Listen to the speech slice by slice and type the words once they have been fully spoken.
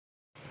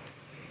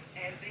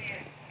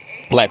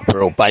Black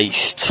Pearl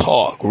Bites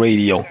Talk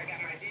Radio,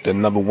 the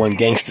number one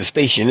gangster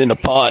station in the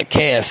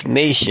podcast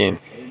nation.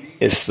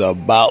 It's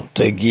about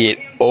to get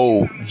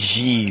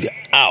OG'd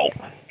out.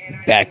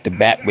 Back to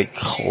back with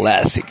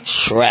classic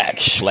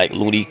tracks like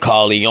Louis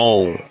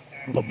Corleone,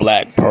 The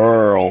Black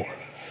Pearl,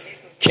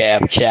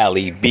 Cab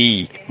Cali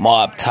B,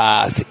 Mob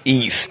Ties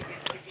East,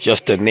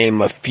 just to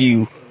name a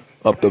few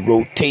of the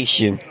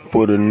rotation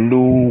for the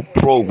new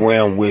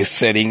program we're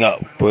setting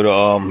up for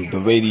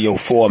the radio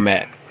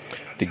format.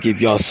 To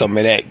give y'all some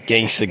of that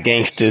gangster,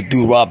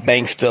 do-rah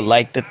bankster,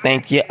 like to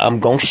thank you, I'm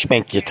gonna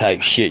spank you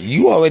type shit.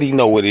 You already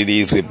know what it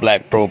is with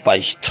Black Pearl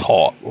Bites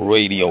Talk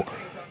Radio,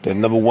 the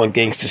number one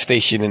gangster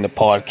station in the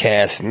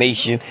podcast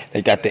nation.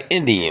 They got the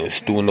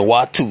Indians doing the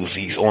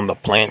Watuzis on the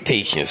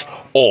plantations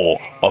all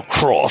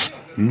across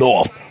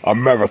North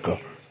America.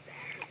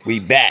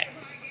 We back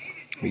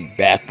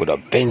with a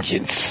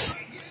vengeance.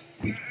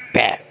 We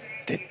back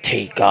to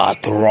take our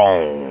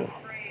throne.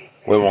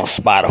 We're on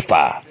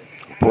Spotify,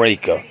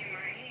 Breaker,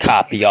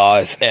 Copy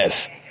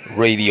RSS,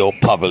 Radio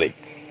Public,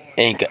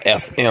 Anchor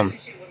FM,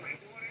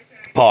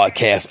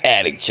 Podcast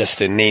Addict, just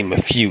to name a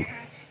few.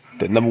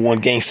 The number one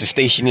gangster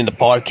station in the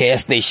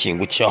podcast nation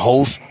with your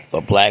host, The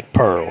Black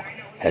Pearl,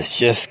 has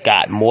just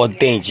got more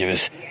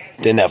dangerous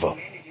than ever.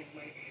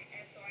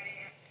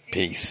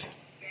 Peace.